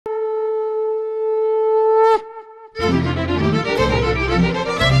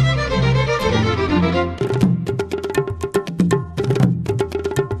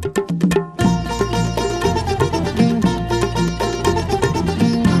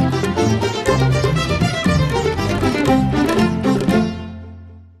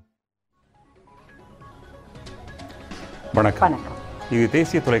வணக்கம். இது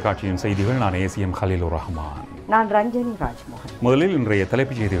தேசிய தொலைக்காட்சியின் செய்திகள். நான் ஏசிஎம் கலீலுர் ரஹ்மான். நான் ரஞ்சனி ராஜ்மோகன். முதலில் இன்றைய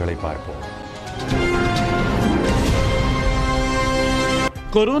தலைப்புச் செய்திகளை பார்ப்போம்.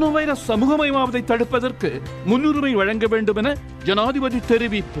 கொரோனா வைரஸ் சமூகமயமாவதை தடுப்பதற்கு முன்னுரிமை வழங்க வேண்டும் என ஜனாதிபதி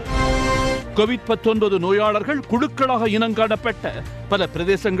தெரிவிப்பு. கோவிட்-19 நோயாளர்கள் குழுக்களாக இனங்காணப்பட்ட பல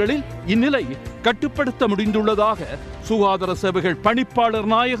பிரதேசங்களில் இந்நிலை கட்டுப்படுத்த முடிந்துள்ளதாக சுகாதார சேவைகள்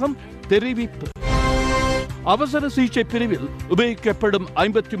பணிப்பாளர் நாயகம் தெரிவிப்பு. அவசர சிகிச்சை பிரிவில் உபயோகிக்கப்படும்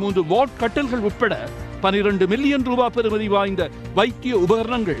 53 வாட் கட்டில்கள் உட்பட 12 மில்லியன் ரூபாய் பெறுமதி வாய்ந்த வைத்திய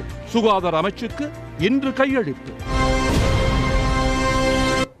உபகரணங்கள் சுகாதார அமைச்சுக்கு இன்று கையளிப்பு.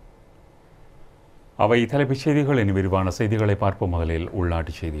 அவை தலைப்புச் செய்திகள். இனி விரிவான செய்திகளை பார்ப்போம். முதலில்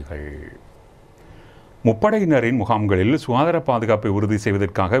உள்நாட்டு செய்திகள். முப்படையினரின் முகாம்களில் சுகாதார பாதுகாப்பை உறுதி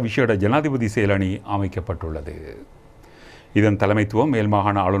செய்வதற்காக விசேட ஜனாதிபதி செயலணி அமைக்கப்பட்டுள்ளது. இதன் தலைமைத்துவம் மேல்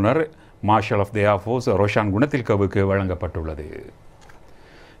மாகாண ஆளுநர் marshal of the air force Roshan குணத்தில்கவுக்கு வழங்கப்பட்டுள்ளது.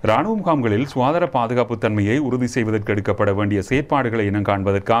 இராணுவ முகாம்களில் சுகாதார பாதுகாப்பு தன்மையை உறுதி செய்வதற்கு எடுக்கப்பட வேண்டிய செயற்பாடுகளை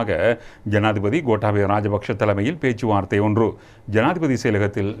இனங்காண்பதற்காக ஜனாதிபதி கோட்டாபய ராஜபக்ஷ தலைமையில் பேச்சுவார்த்தை ஒன்று ஜனாதிபதி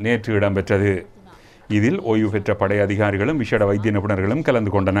செயலகத்தில் நேற்று இடம்பெற்றது. இதில் ஓய்வு பெற்ற படை அதிகாரிகளும் விசேட வைத்திய நிபுணர்களும்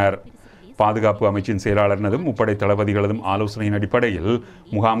கலந்து கொண்டனர். பாதுகாப்பு அமைச்சின் செயலாளரினதும் முப்படை தளபதிகளதும் ஆலோசனையின் அடிப்படையில்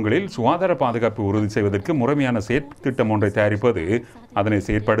முகாம்களில் சுகாதார பாதுகாப்பு உறுதி செய்வதற்கு முறைமையான செயற்திட்டம் ஒன்றை தயாரிப்பது, அதனை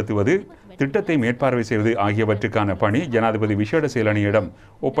செயற்படுத்துவது, திட்டத்தை மேற்பார்வை செய்வது ஆகியவற்றுக்கான பணி ஜனாதிபதி விசேட செயலணியிடம்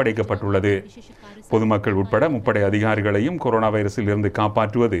ஒப்படைக்கப்பட்டுள்ளது. பொதுமக்கள் உட்பட முப்படை அதிகாரிகளையும் கொரோனா வைரஸில் இருந்து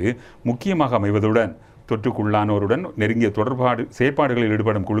காப்பாற்றுவது முக்கியமாக அமைவதுடன் தொற்றுக்குள்ளானோருடன் நெருங்கிய செயற்பாடுகளில்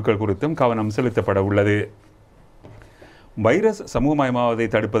ஈடுபடும் குழுக்கள் குறித்தும் கவனம் செலுத்தப்பட உள்ளது. வைரஸ் சமூகமயமாவதை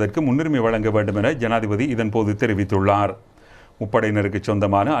தடுப்பதற்கு முன்னுரிமை வழங்க வேண்டும் என ஜனாதிபதி இதன்போது தெரிவித்துள்ளார். முப்படையினருக்கு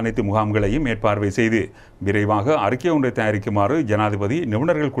சொந்தமான அனைத்து முகாம்களையும் மேற்பார்வை செய்து விரைவாக அறிக்கை ஒன்றை தயாரிக்குமாறு ஜனாதிபதி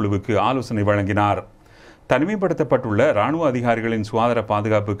நிபுணர்கள் குழுவுக்கு ஆலோசனை வழங்கினார். தனிமைப்படுத்தப்பட்டுள்ள இராணுவ அதிகாரிகளின் சுகாதார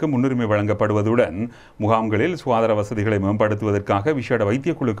பாதுகாப்புக்கு முன்னுரிமை வழங்கப்படுவதுடன் முகாம்களில் சுகாதார வசதிகளை மேம்படுத்துவதற்காக விசேட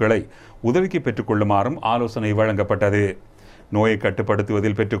வைத்திய குழுக்களை உதவிக்கு பெற்றுக்கொள்ளுமாறும் ஆலோசனை வழங்கப்பட்டது. நோயை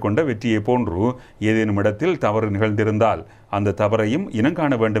கட்டுப்படுத்துவதில் பெற்றுக்கொண்ட வெற்றியை போன்று ஏதேனும் இடத்தில் தவறு நிகழ்ந்திருந்தால் அந்த தவறையும்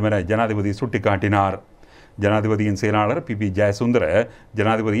இனங்காண வேண்டும் என ஜனாதிபதி சுட்டிக்காட்டினார். ஜனாதிபதியின் செயலாளர் பி ஜெயசுந்தர,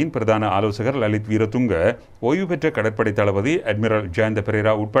 ஜனாதிபதியின் பிரதான ஆலோசகர் லலித் வீரதுங்க, ஓய்வு பெற்ற கடற்படை தளபதி அட்மிரல் ஜெயந்த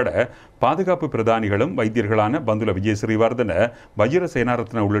பெரேரா உட்பட பாதுகாப்பு பிரதானிகளும் வைத்தியர்களான பந்துல விஜய ஸ்ரீவர்தன, வஜிர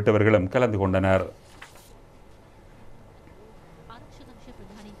சேனாரத்ன உள்ளிட்டவர்களும் கலந்து கொண்டனர்.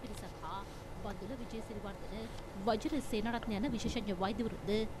 වජිර සේනාරත්න යන විශේෂඥ වෛද්‍යවරුන්ද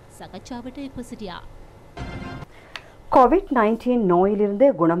සාකච්ඡාවට එක්ව සිටියා. கோவிட்-19 நோயிலிருந்து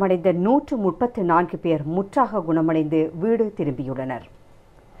குணமடைந்த 134 பேர் முற்றாக குணமடைந்து வீடு திரும்பியுள்ளனர்.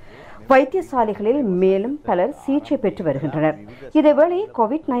 வைத்தியசாலைகளில் மேலும் பலர் சிகிச்சை பெற்று வருகின்றனர். இதேவேளை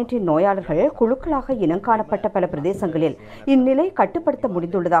கோவிட்-19 நோயாளர்கள் குழுக்களாக இனங்காணப்பட்ட பல பிரதேசங்களில் இந்நிலை கட்டுப்படுத்த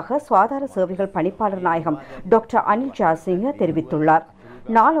முடிந்துள்ளதாக சுகாதார சேவைகள் பணிப்பாளர் நாயகம் டாக்டர் அனில் ஜாசிங்க தெரிவித்துள்ளார்.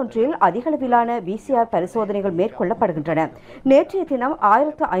 நாளொன்றில் அதிகளவிலான VCR பரிசோதனைகள் மேற்கொள்ளப்படுகின்றன. நேற்றைய தினம்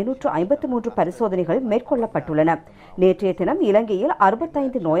 1553 பரிசோதனைகள் மேற்கொள்ளப்பட்டுள்ளன. நேற்றைய தினம் இலங்கையில்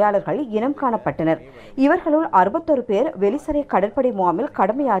 65 நோயாளர்கள் இனம் காணப்பட்டனர். இவர்களுள் 61 பேர் வெலிசரை கடற்படை முகாமில்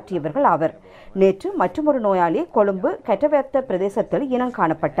கடமையாற்றியவர்கள் ஆவர். நேற்று மற்றொரு நோயாளி கொழும்பு கெட்டவெத்த பிரதேசத்தில் இனம்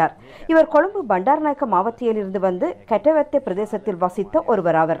காணப்பட்டார். இவர் கொழும்பு பண்டாரநாயக்க மாவட்டத்திலிருந்து வந்து கெட்டவெத்த பிரதேசத்தில் வசித்த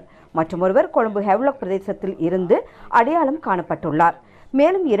ஒருவராவர். மற்றொருவர் கொழும்பு ஹெவ்லாக் பிரதேசத்தில் இருந்து அடையாளம் காணப்பட்டுள்ளார்.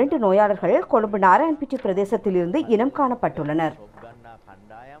 மேலும் 2 நோயாளர்கள் கொழும்பு நாராயண்பிட்டி பிரதேசத்தில் இருந்து இனம் காணப்பட்டுள்ளனர்.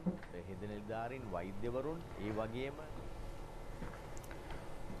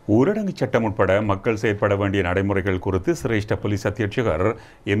 ஊரடங்கு சட்டம் உட்பட மக்கள் செயற்பட வேண்டிய நடைமுறைகள் குறித்து சிரேஷ்ட போலீஸ் அத்தியட்சகர்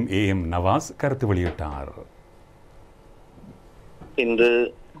MAM நவாஸ் கருத்து வெளியிட்டார். இன்று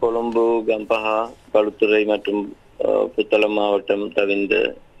கொழும்பு, கம்பஹா, களுத்துறை மற்றும் புத்தளம் மாவட்டம் தவிர்ந்த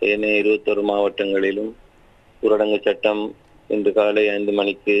ஏனைய 21 மாவட்டங்களிலும் ஊரடங்கு சட்டம் இன்று காலை 5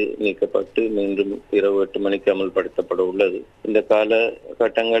 மணிக்கு நீக்கப்பட்டு மீண்டும் இரவு 8 மணிக்கு அமல்படுத்தப்பட உள்ளது. இந்த கால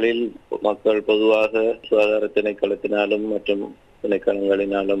கட்டங்களில் மக்கள் பொதுவாக சுகாதார திணைக்களத்தினாலும் மற்றும்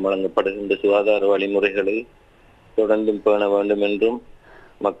திணைக்களங்களினாலும் வழங்கப்படுகின்ற சுகாதார வழிமுறைகளை தொடர்ந்தும் பேண வேண்டும் என்றும்,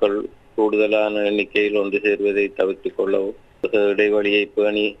 மக்கள் கூடுதலான எண்ணிக்கையில் ஒன்று சேர்வதை தவிர்த்துக் கொள்ளவும், இடைவெளியை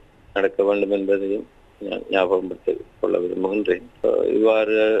பேணி நடக்க வேண்டும் என்பதையும் ஞாபகப்படுத்திக் கொள்ள விரும்புகின்றேன்.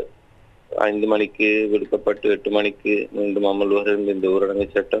 இவ்வாறு 5 மணிக்கு விடுக்கப்பட்டு 8 மணிக்கு மீண்டும் அமல் வருகின்ற இந்த ஊரடங்கு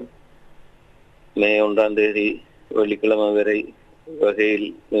சட்டம் மே 1ஆம் தேதி வெள்ளிக்கிழமை வரை வகையில்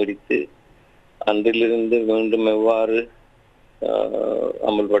நீடித்து அன்றிலிருந்து மீண்டும் எவ்வாறு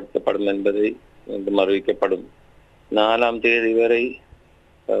அமல்படுத்தப்படும் என்பதை மீண்டும் அறிவிக்கப்படும். 4ஆம் தேதி வரை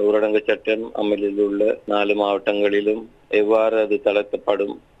ஊரடங்கு சட்டம் அமலில் உள்ள 4 மாவட்டங்களிலும் எவ்வாறு அது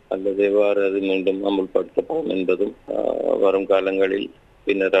தளர்த்தப்படும் அல்லது எவ்வாறு அது மீண்டும் அமுல்படுத்தப்படும் என்பதும் வரும் காலங்களில்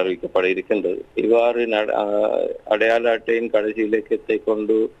பின்னர் அறிவிக்கப்பட இருக்கின்றது. இவ்வாறு அடையாள அட்டையின் கடைசி இலக்கியத்தை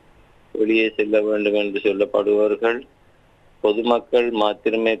கொண்டு வெளியே செல்ல வேண்டும் என்று சொல்லப்படுபவர்கள் பொதுமக்கள்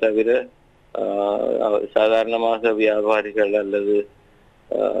மாத்திரமே தவிர சாதாரணமாக வியாபாரிகள் அல்லது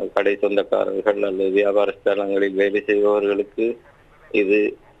கடை சொந்தக்காரர்கள் அல்லது வியாபார ஸ்தலங்களில் வேலை செய்பவர்களுக்கு இது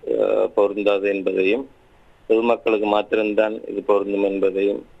பொருந்தாது என்பதையும், பொதுமக்களுக்கு மாத்திரம்தான் இது பொருந்தும்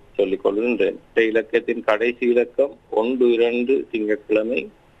என்பதையும் சொல்லிக் கொள்கின்றேன். இலக்கியத்தின் கடைசி இலக்கம் 1-2 திங்கட்கிழமை,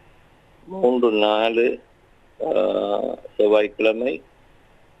 3-4 செவ்வாய்க்கிழமை,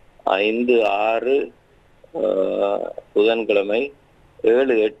 5-6 புதன்கிழமை,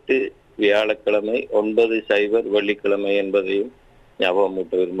 7-8 வியாழக்கிழமை, 9-0 வெள்ளிக்கிழமை என்பதையும்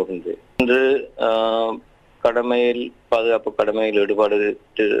ஞாபகமூட்ட விரும்புகின்றேன். இன்று பாதுகாப்பு கடமையில்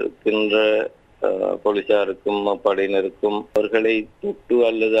ஈடுபடுகின்ற போலீசாருக்கும் படையினருக்கும் அவர்களை தொட்டு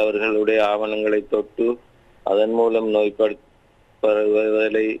அல்லது அவர்களுடைய ஆவணங்களை தொட்டு அதன் மூலம் நோய்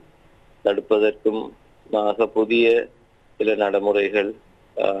பரவுவதை தடுப்பதற்கும் புதிய சில நடைமுறைகள்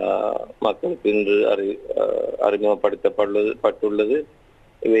மக்களுக்கு இன்று அறிமுகப்படுத்தப்பட்டுள்ளது.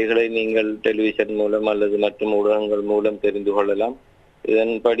 இவைகளை நீங்கள் டெலிவிஷன் மூலம் அல்லது மற்றும் ஊடகங்கள் மூலம் தெரிந்து கொள்ளலாம்.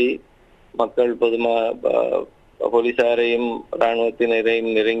 இதன்படி மக்கள் போலீசாரையும் இராணுவத்தினரையும்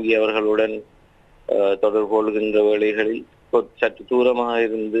நெருங்கி அவர்களுடன் தொடர்பு கொள்கின்ற வேளைகளில் சற்று தூரமாக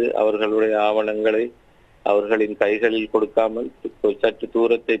இருந்து அவர்களுடைய ஆவணங்களை அவர்களின் கைகளில் கொடுக்காமல் சற்று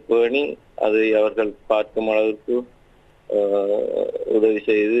தூரத்தை பேணி அதை அவர்கள் பார்க்கும் அளவிற்கு உதவி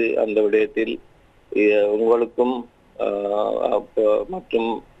செய்து அந்த விடயத்தில் உங்களுக்கும் மற்றும்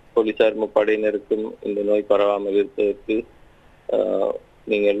போலீசார் முப்படையினருக்கும் இந்த நோய் பரவாமல் இருப்பதற்கு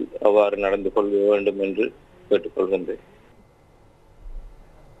நீங்கள் அவ்வாறு நடந்து கொள்ள வேண்டும் என்று கேட்டுக்கொள்கின்றேன்.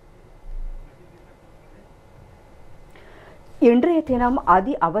 இன்றைய தினம்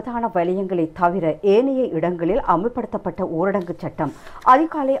அவதான வலயங்களை தவிர ஏனைய இடங்களில் அமுல்படுத்தப்பட்ட ஊரடங்கு சட்டம்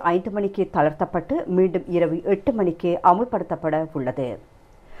அதிகாலை 5 மணிக்கு தளர்த்தப்பட்டு மீண்டும் இரவு 8 மணிக்கு அமுல்படுத்தப்பட உள்ளது.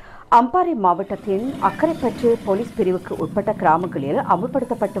 அம்பாறை மாவட்டத்தின் அக்கரைப்பற்று போலீஸ் பிரிவுக்கு உட்பட்ட கிராமங்களில்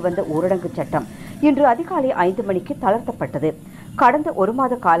அமுல்படுத்தப்பட்டு வந்த ஊரடங்கு சட்டம் இன்று அதிகாலை 5 மணிக்கு தளர்த்தப்பட்டது. கடந்த 1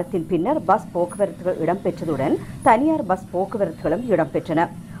 மாத காலத்தின் பின்னர் பஸ் போக்குவரத்துகள் இடம்பெற்றதுடன் தனியார் பஸ் போக்குவரத்துகளும் இடம்பெற்றன.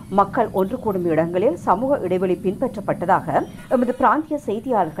 மக்கள் ஒன்று கூடும் இடங்களில் சமூக இடைவெளி பின்பற்றப்பட்டதாக எமது பிராந்திய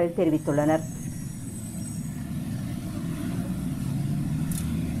செய்தியாளர்கள் தெரிவித்துள்ளனர்.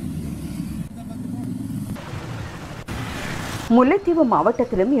 முல்லைத்தீவு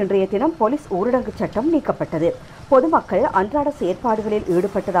மாவட்டத்திலும் இன்றைய தினம் போலீஸ் ஊரடங்கு சட்டம் நீக்கப்பட்டது. பொதுமக்கள் அன்றாட செயற்பாடுகளில்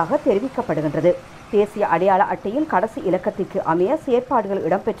ஈடுபட்டதாக தெரிவிக்கப்படுகின்றது. தேசிய அடையாள அட்டையின் கடைசி இலக்கத்திற்கு அமைய செயற்பாடுகள்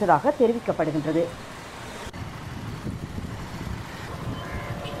இடம்பெற்றதாக தெரிவிக்கப்படுகின்றது.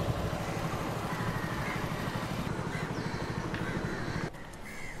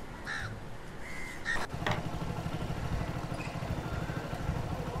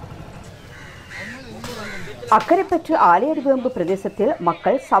 அக்கரைப்பற்று ஆலையடிவேம்பு பிரதேசத்தில்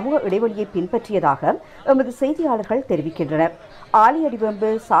மக்கள் சமூக இடைவெளியை பின்பற்றியதாக எமது செய்தியாளர்கள் தெரிவிக்கின்றனர்.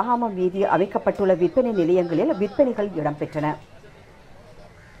 ஆலையடிவேம்பு சாகாமம் வீதியில் அமைக்கப்பட்டுள்ள விற்பனை நிலையங்களில் விற்பனைகள் இடம்பெற்றன.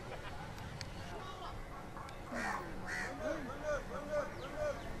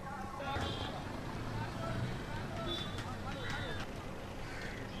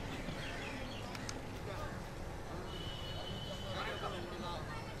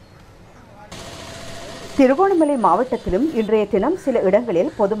 திருகோணமலை மாவட்டத்திலும் இன்றைய தினம் சில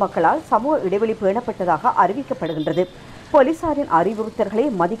இடங்களில் பொதுமக்களால் சமூக இடைவெளி பேணப்பட்டதாக அறிவிக்கப்படுகின்றது. போலீசாரின் அறிவுறுத்தல்களை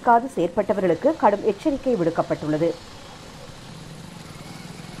மதிக்காது செயற்பட்டவர்களுக்கு கடும் எச்சரிக்கை விடுக்கப்பட்டுள்ளது.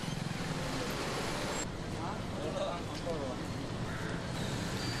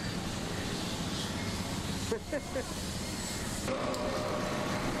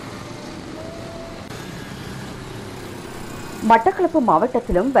 மட்டக்களப்பு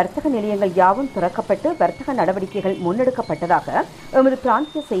மாவட்டத்திலும் வர்த்தக நிலையங்கள் யாவும் திறக்கப்பட்டு வர்த்தக நடவடிக்கைகள் முன்னெடுக்கப்பட்டதாக எமது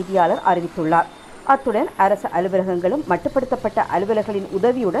பிராந்திய செய்தியாளர் அறிவித்துள்ளார். அத்துடன் அரசு அலுவலகங்களும் மட்டுப்படுத்தப்பட்ட அலுவலர்களின்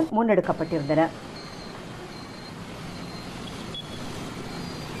உதவியுடன் முன்னெடுக்கப்பட்டிருந்தன.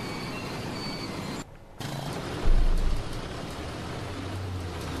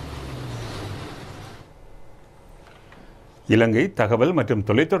 இலங்கை தகவல் மற்றும்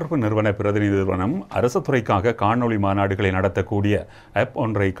தொலைத்தொடர்பு நிறுவன பிரதிநிதி நிறுவனம் அரசு துறைக்காக காணொளி மாநாடுகளை நடத்தக்கூடிய ஆப்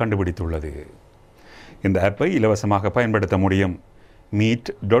ஒன்றை கண்டுபிடித்துள்ளது. இந்த ஆப்பை இலவசமாக பயன்படுத்த முடியும்.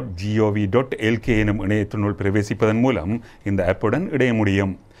 meet.gov.lk எனும் இணையத்தினுள் பிரவேசிப்பதன் மூலம் இந்த ஆப்புடன் இணைய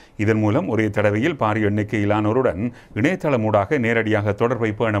முடியும். இதன் மூலம் ஒரே தடவையில் பாரிய எண்ணிக்கையிலானோருடன் இணையதளமூடாக நேரடியாக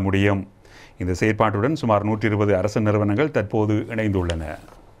தொடர்பை பேண முடியும். இந்த செயற்பாட்டுடன் சுமார் 120 அரசு நிறுவனங்கள் தற்போது இணைந்துள்ளன.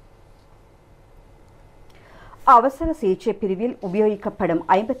 அவசர சிகிச்சை பிரிவில் உபயோகிக்கப்படும்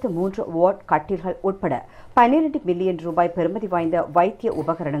 53 வாட் கட்டில்கள் உட்பட 12 மில்லியன் ரூபாய் பெறுமதி வாய்ந்த வைத்திய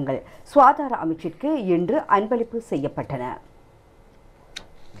உபகரணங்கள் சுகாதார அமைச்சிற்கு இன்று அன்பளிப்பு செய்யப்பட்டன.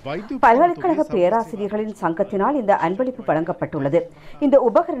 பல்கலைக்கழக பேராசிரியர்களின் சங்கத்தினால் இந்த அன்பளிப்பு வழங்கப்பட்டுள்ளது. இந்த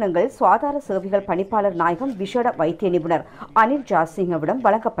உபகரணங்கள் சுகாதார சேவைகள் பணிப்பாளர் நாயகம் விசேட வைத்திய நிபுணர் அனில் ஜாசிங்கவிடம்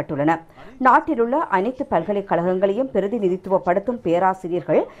வழங்கப்பட்டுள்ளன. நாட்டிலுள்ள அனைத்து பல்கலைக்கழகங்களையும் பிரதிநிதித்துவப்படுத்தும்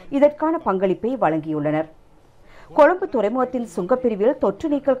பேராசிரியர்கள் இதற்கான பங்களிப்பை வழங்கியுள்ளனர். கொழும்பு துறைமுகத்தின் சுங்கப்பிரிவில் தொற்று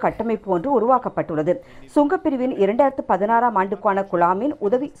நீக்கல் கட்டமைப்பு ஒன்று உருவாக்கப்பட்டுள்ளது. சுங்கப்பிரிவின் 2016ஆம் ஆண்டுக்கான குழாமின்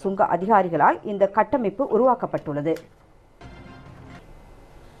உதவி சுங்க அதிகாரிகளால் இந்த கட்டமைப்பு உருவாக்கப்பட்டுள்ளது.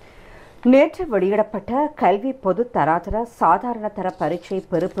 நேற்று வெளியிடப்பட்ட கல்வி பொது தராதர சாதாரண தர பரீட்சை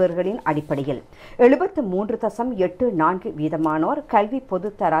பெறுபேறுகளின் அடிப்படையில் 73.84% கல்வி பொது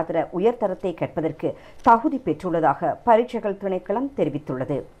தராதர உயர்தரத்தை கற்பதற்கு தகுதி பெற்றுள்ளதாக பரீட்சைகள் திணைக்களம்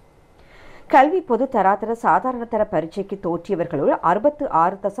தெரிவித்துள்ளது. கல்வி பொது தராதர சாதாரண தர பரீட்சைக்கு தோற்றியவர்களுள்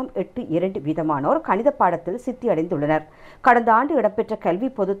 66.82% கணித பாடத்தில் சித்தியடைந்துள்ளனர். கடந்த ஆண்டு இடம்பெற்ற கல்வி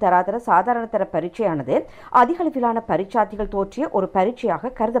பொது தராதர சாதாரண தர பரீட்சையானது அதிக அளவிலான பரீட்சார்த்திகள் தோற்றிய ஒரு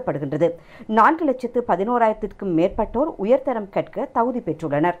பரீட்சையாக கருதப்படுகின்றது. 4,11,000க்கும் மேற்பட்டோர் உயர்தரம் கற்க தகுதி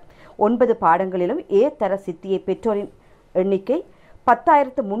பெற்றுள்ளனர். 9 பாடங்களிலும் ஏ தர சித்தியை பெற்றோரின் எண்ணிக்கை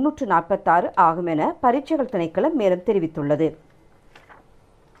 10,346 ஆகும் என பரீட்சைகள் திணைக்களம் மேலும் தெரிவித்துள்ளது.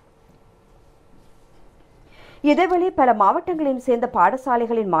 இதேவேளை பல மாவட்டங்களையும் சேர்ந்த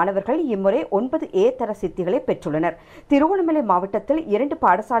பாடசாலைகளின் மாணவர்கள் இம்முறை 9 ஏ தர சித்திகளை பெற்றுள்ளனர். திருகோணமலை மாவட்டத்தில் 2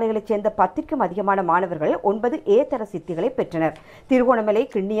 பாடசாலைகளைச் சேர்ந்த 10க்கும் அதிகமான மாணவர்கள் 9 ஏ தர சித்திகளை பெற்றனர். திருகோணமலை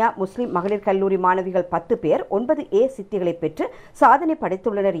கிண்ணியா முஸ்லிம் மகளிர் கல்லூரி மாணவிகள் 10 பேர் 9 ஏ சித்திகளை பெற்று சாதனை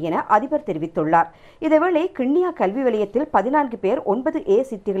படைத்துள்ளனர் என அதிபர் தெரிவித்துள்ளார். இதேவேளை கிண்ணியா கல்வி வலயத்தில் 14 பேர் 9 ஏ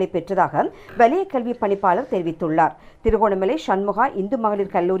சித்திகளை பெற்றதாக வலய கல்வி பணிப்பாளர் தெரிவித்துள்ளார். திருகோணமலை சண்முகா இந்து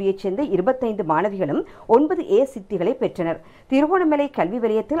மகளிர் கல்லூரியைச் சேர்ந்த 25 மாணவிகளும் 9 ஏ சித்திகளை பெற்றனர். திருகோணமலை கல்வி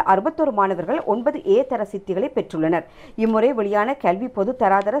வலயத்தில் 61 மாணவர்கள் 9 ஏ தர சித்திகளை பெற்றுள்ளனர். இம்முறை வெளியான கல்வி பொது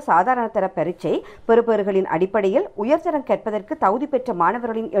தராதர சாதாரண தர பரீட்சை பெறுபேறுகளின் அடிப்படையில் உயர்தரம் கற்பதற்கு தகுதி பெற்ற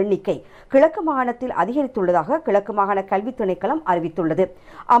மாணவர்களின் எண்ணிக்கை கிழக்கு மாகாணத்தில் அதிகரித்துள்ளதாக கிழக்கு மாகாண கல்வி திணைக்களம் அறிவித்துள்ளது.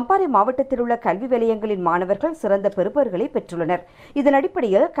 அம்பாறை மாவட்டத்தில் உள்ள கல்வி வலயங்களின் மாணவர்கள் சிறந்த பெறுபேறுகளை பெற்றுள்ளனர். இதன்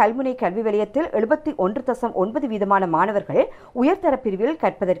அடிப்படையில் கல்முனை கல்வி வலயத்தில் 71.9% மாணவர்கள் உயர்தர பிரிவில்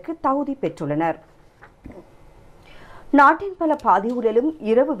கற்பதற்கு தகுதி பெற்றுள்ளனர். நாட்டின் பல பகுதிகளிலும்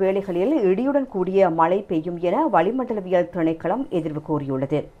இரவு வேளைகளில் இடியுடன் கூடிய மழை பெய்யும் என வளிமண்டலவியல் திணைக்களம் எதிர்வு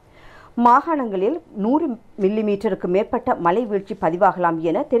கூறியுள்ளது. மாகாணங்களில் 100 மில்லிமீட்டருக்கு மேற்பட்ட மழை வீழ்ச்சி பதிவாகலாம்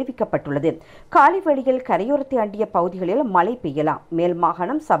என தெரிவிக்கப்பட்டுள்ளது. காலை வேளையில் கரையோரத்தை அண்டிய பகுதிகளில் மழை பெய்யலாம். மேல்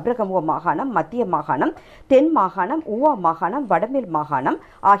மாகாணம், சப்ரகமுவ மாகாணம், மத்திய மாகாணம், தென் மாகாணம், ஊவா மாகாணம், வடமேல் மாகாணம்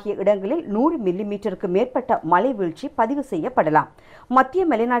ஆகிய இடங்களில் 100 மில்லிமீட்டருக்கு மேற்பட்ட மழை வீழ்ச்சி பதிவு செய்யப்படலாம். மத்திய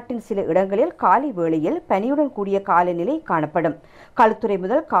மலைநாட்டின் சில இடங்களில் காலை வேளையில் பனியுடன் கூடிய காலநிலை காணப்படும். களுத்துறை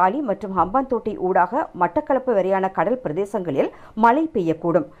முதல் காலி மற்றும் ஹம்பாந்தோட்டை ஊடாக மட்டக்களப்பு வரையான கடல் பிரதேசங்களில் மழை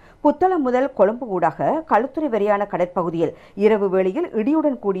பெய்யக்கூடும். புத்தளம் முதல் கொழும்பு ஊடாக களுத்துறை வரையான கடற்பகுதியில் இரவு வேளையில்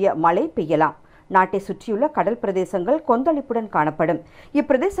இடியுடன் கூடிய மழை பெய்யலாம். நாட்டை சுற்றியுள்ள கடல் பிரதேசங்கள் கொந்தளிப்புடன் காணப்படும்.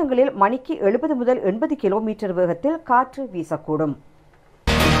 இப்பிரதேசங்களில் மணிக்கு 70 முதல் 80 கிலோமீட்டர் வேகத்தில் காற்று வீசக்கூடும்.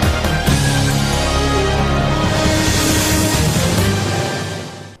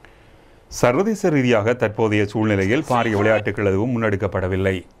 சர்வதேச ரீதியாக தற்போதைய சூழ்நிலையில் பாரிய விளையாட்டுகள் எதுவும்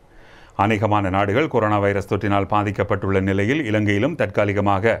முன்னெடுக்கப்படவில்லை. அநேகமான நாடுகள் கொரோனா வைரஸ் தொற்றினால் பாதிக்கப்பட்டுள்ள நிலையில் இலங்கையிலும்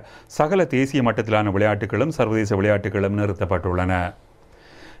தற்காலிகமாக சகல தேசிய மட்டத்திலான விளையாட்டுகளும் சர்வதேச விளையாட்டுகளும் நிறுத்தப்பட்டுள்ளன.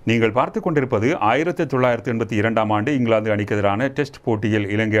 நீங்கள் பார்த்து கொண்டிருப்பது 1982ஆம் ஆண்டு இங்கிலாந்து அணிக்கு எதிரான டெஸ்ட் போட்டியில்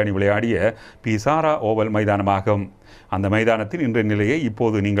இலங்கை அணி விளையாடிய பிசாரா ஓவல் மைதானமாகும். அந்த மைதானத்தின் இன்றைய நிலையை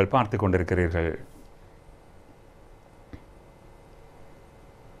இப்போது நீங்கள் பார்த்து கொண்டிருக்கிறீர்கள்.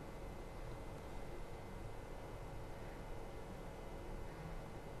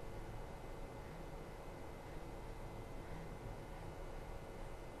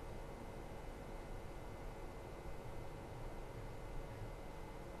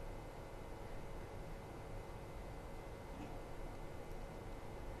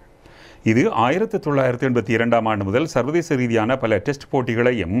 இது 1982ஆம் ஆண்டு முதல் சர்வதேச ரீதியான பல டெஸ்ட்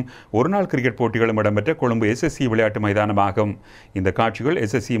போட்டிகளையும் ஒருநாள் கிரிக்கெட் போட்டிகளும் இடம்பெற்ற கொழும்பு SSC விளையாட்டு மைதானமாகும். இந்த காட்சிகள்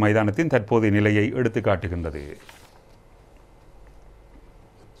SSC மைதானத்தின் தற்போதைய நிலையை எடுத்து காட்டுகின்றது.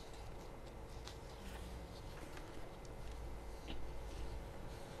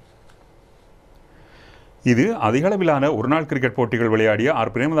 இது அதிகளவிலான ஒருநாள் கிரிக்கெட் போட்டிகள் விளையாடிய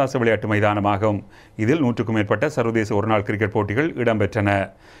ஆர் பிரேமதாச விளையாட்டு மைதானமாகும். இதில் 100க்கும் மேற்பட்ட சர்வதேச ஒருநாள் கிரிக்கெட் போட்டிகள் இடம்பெற்றன.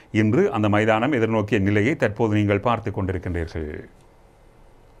 இன்று அந்த மைதானம் எதிர்நோக்கிய நிலையை தற்போது நீங்கள் பார்த்து கொண்டிருக்கின்றீர்கள்.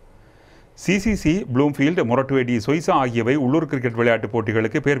 சிசிசி, ப்ளூம்ஃபீல்ட், மொரட்டுவேடி, சொய்சா ஆகியவை உள்ளூர் கிரிக்கெட் விளையாட்டுப்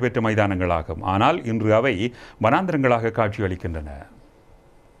போட்டிகளுக்கு பெயர் பெற்ற மைதானங்களாகும். ஆனால் இன்று அவை வனாந்திரங்களாக காட்சியளிக்கின்றன.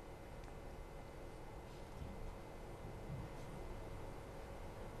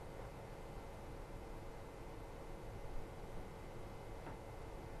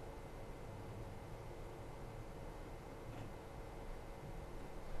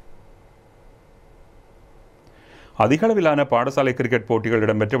 அதிகளவிலான பாடசாலை கிரிக்கெட் போட்டிகள்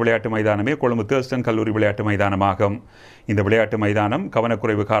இடம்பெற்ற விளையாட்டு மைதானமே கொழும்பு தேர்ஸ்டன் கல்லூரி விளையாட்டு மைதானமாகும். இந்த விளையாட்டு மைதானம்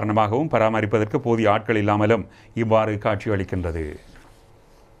கவனக்குறைவு காரணமாகவும் பராமரிப்பதற்கு போதிய ஆட்கள் இல்லாமலும் இவ்வாறு காட்சியளிக்கின்றது.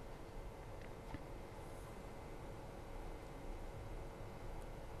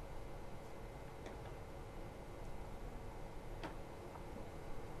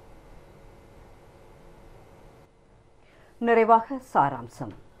 நிறைவாக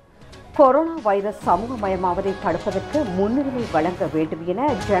சாராம்சம். கொரோனா வைரஸ் சமூகமயமாவதை தடுப்பதற்கு முன்னுரிமை வழங்க வேண்டும் என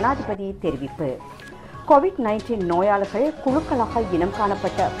ஜனாதிபதி தெரிவிப்பு. கோவிட்-19 நோயாளர்கள் குழுக்களாக இனம்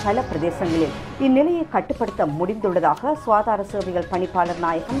காணப்பட்ட பல பிரதேசங்களில் இந்நிலையை கட்டுப்படுத்த முடிந்துள்ளதாக சுகாதார சேவைகள் பணிப்பாளர்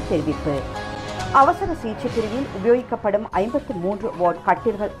நாயகம் தெரிவிப்பு. அவசர சிகிச்சை பிரிவில் உபயோகிக்கப்படும் 53 வார்டு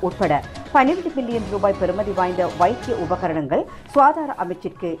கட்டில்கள் உட்பட 12 பில்லியன் ரூபாய் பெறுமதி வாய்ந்த வைத்திய உபகரணங்கள் சுகாதார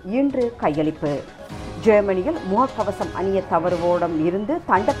அமைச்சிற்கு இன்று கையளிப்பு. ஜெர்மனியில் முகக்கவசம் அணிய தவறுவோரிடம் இருந்து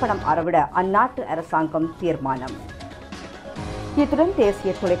தண்டப்பணம் அறவிட அந்நாட்டு அரசாங்கம் தீர்மானம். இத்துடன்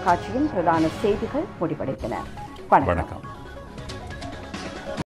தேசிய தொலைக்காட்சியின் பிரதான செய்திகள் முடிவடைந்தன. வணக்கம்.